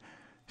me,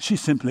 she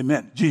simply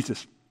meant,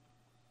 Jesus,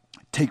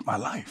 take my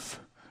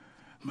life.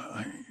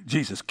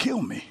 Jesus,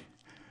 kill me.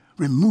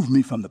 Remove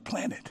me from the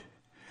planet.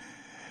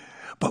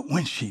 But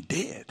when she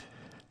did,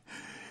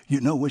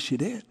 you know what she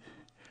did?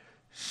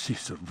 She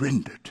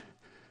surrendered.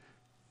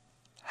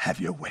 Have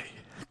your way.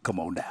 Come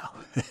on now.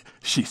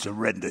 She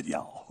surrendered,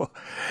 y'all.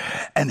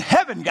 And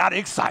heaven got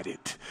excited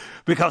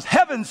because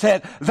heaven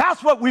said,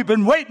 that's what we've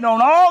been waiting on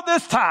all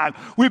this time.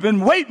 We've been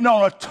waiting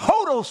on a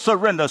total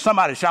surrender.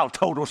 Somebody shout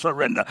total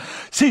surrender.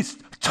 She's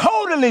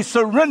totally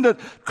surrendered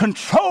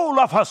control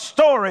of her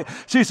story.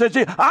 She said,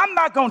 I'm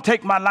not going to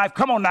take my life.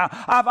 Come on now.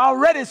 I've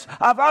already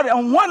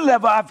on one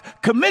level,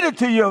 I've committed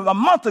to you a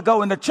month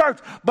ago in the church,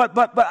 but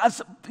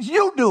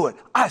you do it.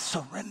 I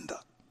surrender.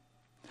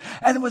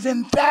 And it was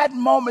in that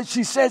moment,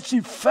 she said,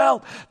 she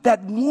felt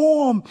that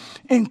warm,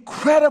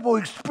 incredible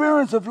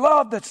experience of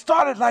love that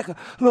started like a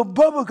little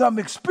bubblegum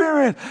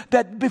experience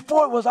that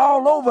before it was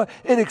all over,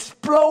 it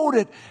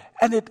exploded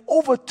and it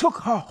overtook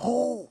her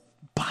whole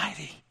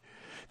body.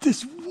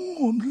 This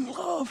warm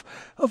love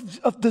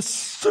of the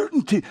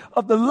certainty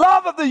of the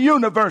love of the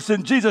universe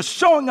in Jesus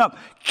showing up,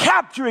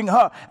 capturing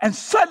her. And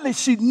suddenly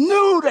she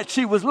knew that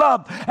she was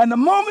loved. And the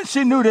moment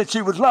she knew that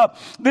she was loved,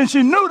 then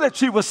she knew that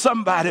she was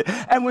somebody.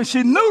 And when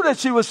she knew that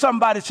she was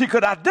somebody, she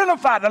could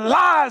identify the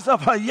lies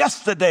of her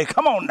yesterday.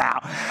 Come on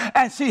now.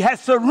 And she had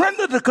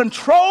surrendered the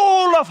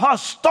control of her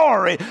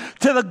story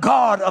to the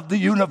God of the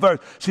universe.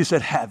 She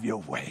said, have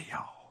your way,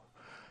 y'all.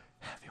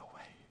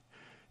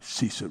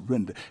 She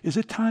surrendered. Is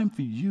it time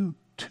for you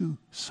to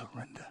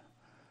surrender?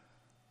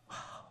 Wow.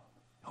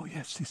 Oh,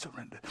 yes, she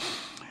surrendered.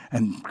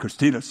 And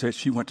Christina said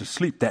she went to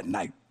sleep that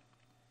night.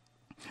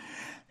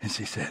 And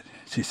she said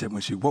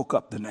when she woke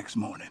up the next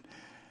morning,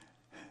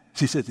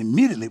 she said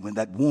immediately when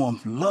that warm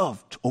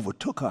love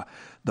overtook her,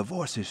 the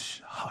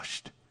voices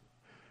hushed.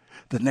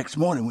 The next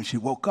morning when she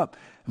woke up,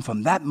 and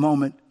from that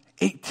moment,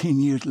 18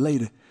 years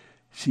later,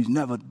 she's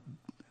no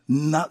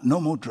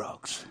more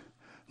drugs,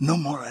 no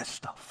more of that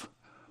stuff.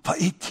 For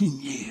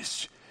 18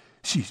 years,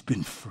 she's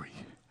been free.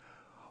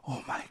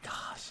 Oh, my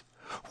gosh.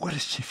 What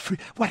is she free?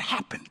 What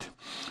happened?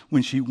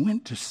 When she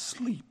went to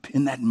sleep,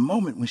 in that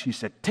moment when she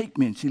said, take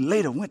me, and she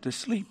later went to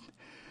sleep,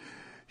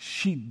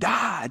 she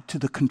died to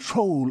the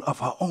control of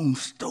her own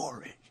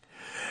story.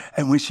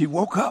 And when she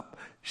woke up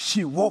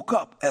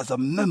as a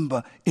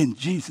member in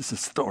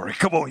Jesus' story.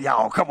 Come on,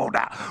 y'all. Come on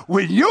now.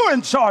 When you're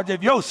in charge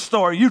of your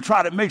story, you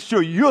try to make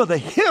sure you're the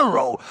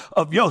hero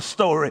of your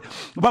story.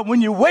 But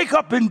when you wake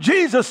up in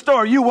Jesus'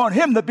 story, you want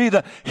him to be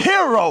the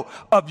hero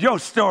of your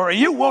story.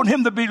 You want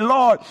him to be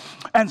Lord.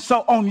 And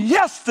so on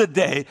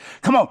yesterday,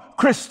 come on,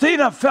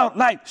 Christina felt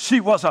like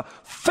she was a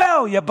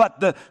failure. But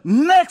the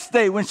next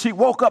day when she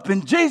woke up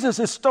in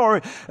Jesus'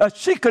 story,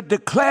 she could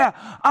declare,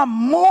 I'm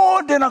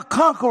more than a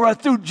conqueror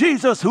through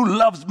Jesus who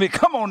loves me.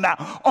 Come on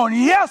now. On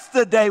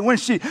yesterday, when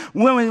she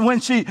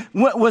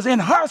was in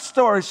her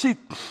story, she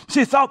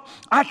thought,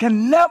 I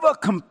can never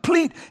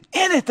complete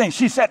anything.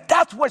 She said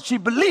that's what she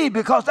believed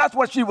because that's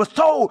what she was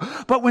told.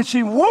 But when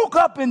she woke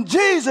up in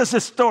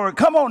Jesus' story,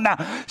 come on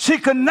now, she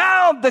can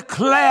now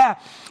declare,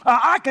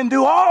 I can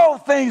do all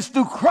things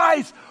through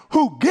Christ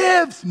who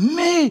gives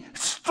me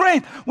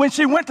strength. When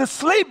she went to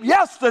sleep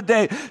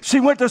yesterday, she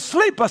went to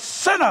sleep a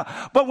sinner.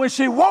 But when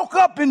she woke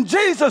up in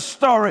Jesus'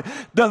 story,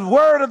 the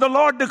word of the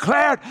Lord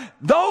declared,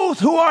 those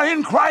who are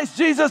in Christ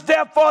Jesus,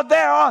 therefore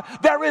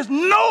there is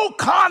no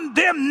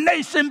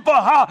condemnation for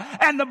her.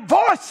 And the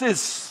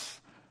voices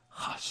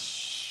hush.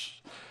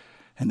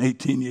 And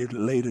 18 years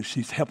later,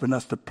 she's helping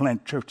us to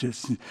plant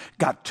churches.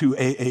 Got 2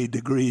 AA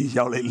degrees.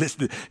 Y'all ain't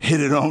listening. Hit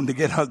it on to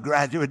get her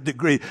graduate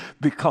degree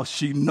because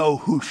she know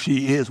who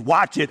she is.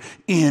 Watch it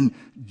in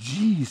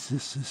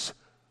Jesus'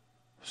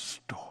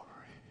 story.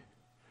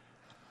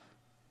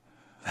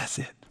 That's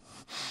it.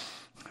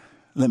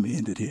 Let me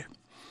end it here.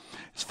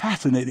 It's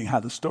fascinating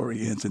how the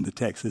story ends in the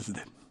text, isn't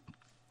it?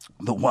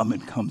 The woman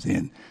comes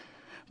in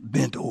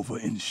bent over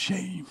in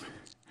shame.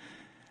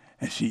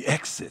 And she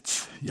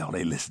exits. Y'all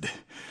ain't listening.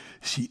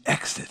 She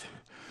exits,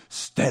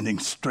 standing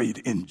straight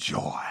in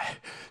joy,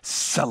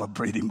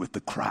 celebrating with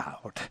the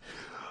crowd.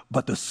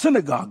 But the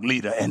synagogue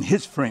leader and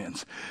his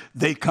friends,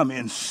 they come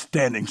in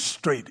standing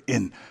straight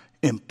in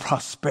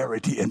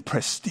prosperity and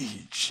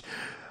prestige.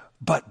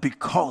 But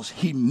because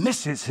he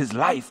misses his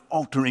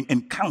life-altering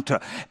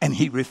encounter and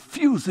he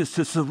refuses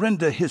to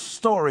surrender his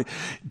story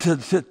to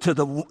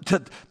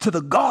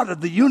the God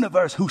of the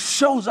universe who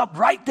shows up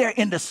right there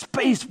in the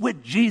space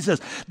with Jesus,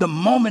 the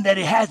moment that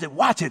he has it,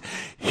 watch it,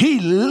 he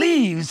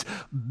leaves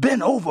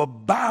bent over,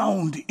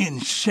 bound in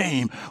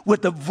shame,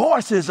 with the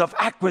voices of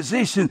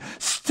accusation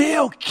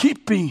still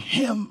keeping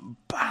him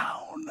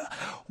bound.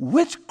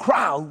 Which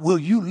crowd will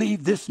you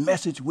leave this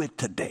message with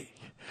today?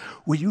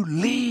 Will you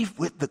leave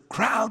with the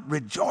crowd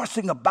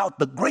rejoicing about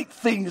the great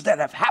things that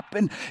have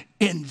happened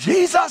in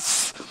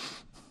Jesus?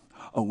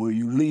 Or will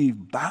you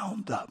leave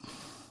bound up,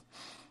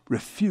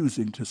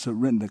 refusing to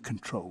surrender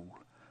control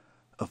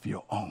of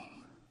your own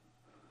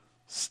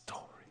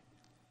story?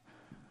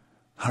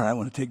 All right, I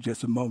want to take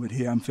just a moment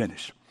here. I'm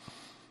finished.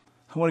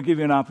 I want to give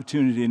you an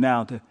opportunity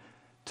now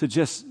to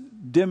just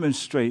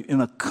demonstrate in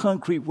a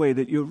concrete way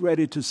that you're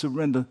ready to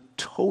surrender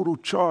total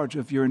charge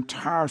of your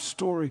entire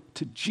story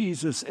to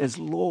Jesus as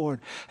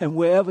Lord. And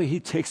wherever he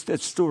takes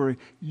that story,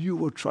 you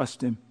will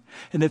trust him.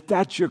 And if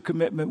that's your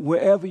commitment,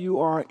 wherever you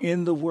are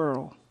in the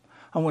world,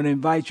 I want to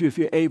invite you, if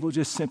you're able,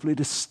 just simply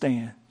to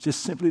stand.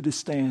 Just simply to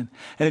stand.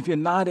 And if you're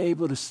not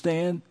able to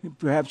stand,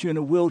 perhaps you're in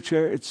a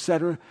wheelchair,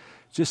 etc.,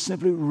 just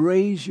simply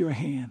raise your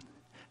hand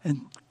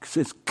and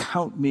says,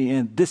 count me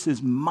in. This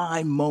is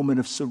my moment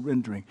of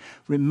surrendering.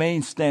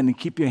 Remain standing.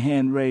 Keep your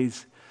hand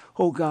raised.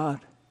 Oh God,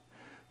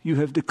 you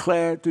have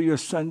declared through your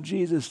son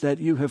Jesus that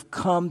you have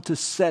come to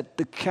set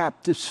the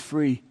captives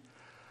free.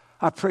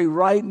 I pray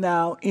right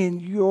now in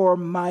your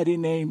mighty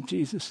name,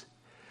 Jesus,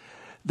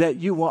 that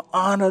you will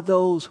honor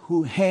those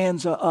whose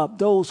hands are up,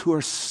 those who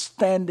are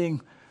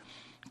standing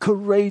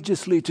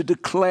courageously to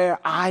declare,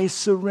 I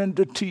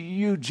surrender to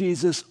you,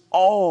 Jesus,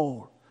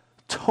 all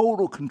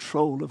total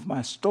control of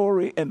my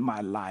story and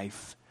my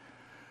life.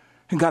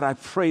 And God, I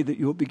pray that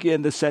you'll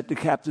begin to set the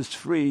captives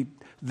free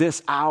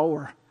this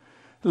hour,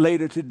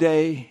 later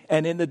today,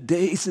 and in the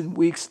days and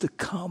weeks to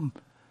come.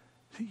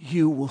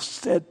 You will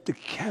set the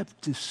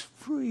captives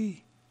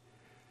free.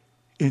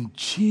 In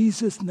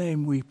Jesus'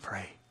 name we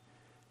pray.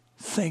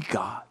 Thank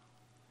God.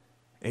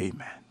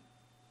 Amen.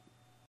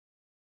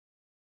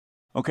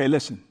 Okay,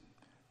 listen.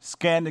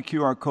 Scan the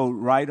QR code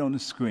right on the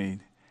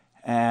screen,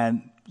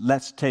 and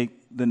let's take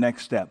the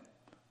next step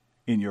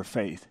in your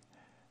faith.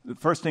 The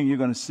first thing you're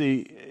going to see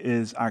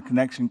is our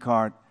connection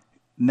card,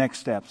 Next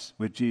Steps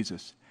with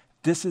Jesus.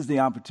 This is the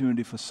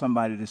opportunity for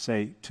somebody to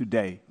say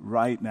today,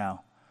 right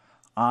now,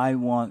 I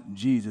want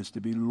Jesus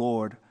to be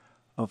Lord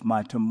of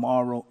my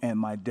tomorrow and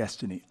my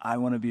destiny. I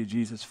want to be a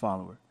Jesus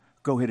follower.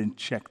 Go ahead and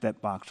check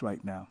that box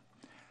right now.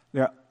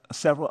 There are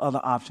several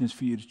other options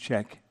for you to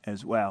check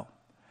as well.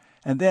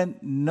 And then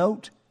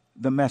note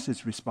the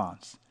message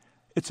response.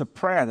 It's a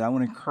prayer that I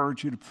want to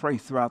encourage you to pray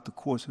throughout the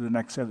course of the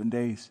next 7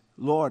 days.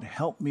 Lord,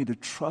 help me to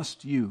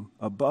trust you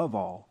above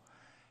all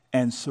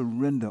and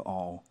surrender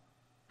all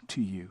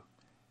to you.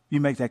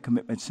 You make that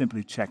commitment,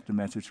 simply check the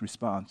message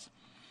response.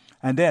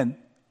 And then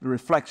the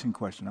reflection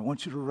question. I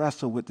want you to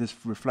wrestle with this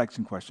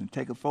reflection question.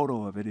 Take a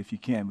photo of it if you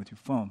can with your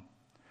phone.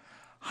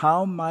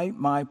 How might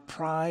my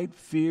pride,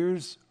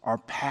 fears, or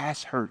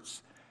past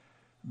hurts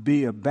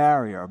be a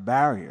barrier or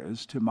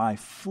barriers to my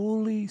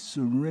fully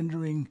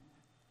surrendering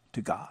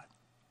to God?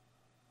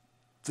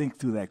 Think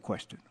through that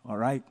question, all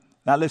right?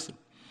 Now listen,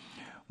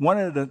 one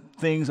of the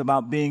things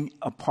about being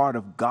a part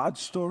of God's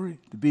story,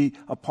 to be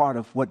a part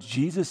of what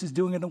Jesus is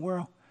doing in the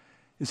world,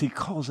 is he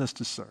calls us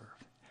to serve.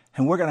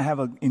 And we're going to have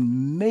an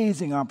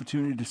amazing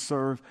opportunity to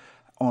serve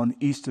on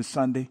Easter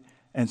Sunday.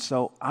 And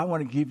so I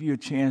want to give you a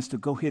chance to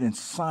go ahead and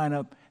sign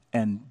up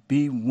and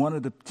be one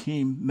of the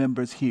team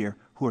members here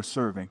who are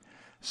serving.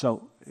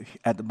 So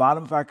at the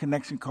bottom of our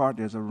connection card,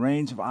 there's a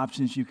range of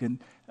options you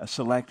can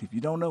select. If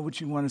you don't know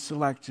what you want to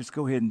select, just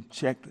go ahead and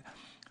check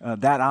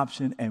that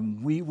option,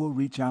 and we will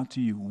reach out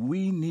to you.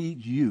 We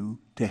need you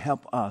to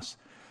help us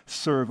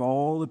serve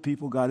all the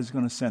people God is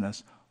going to send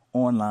us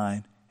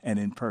online and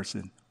in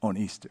person on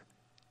Easter.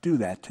 Do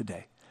that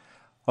today.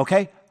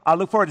 Okay? I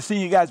look forward to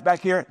seeing you guys back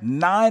here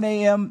 9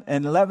 a.m.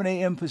 and 11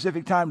 a.m.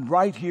 Pacific time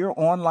right here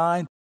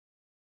online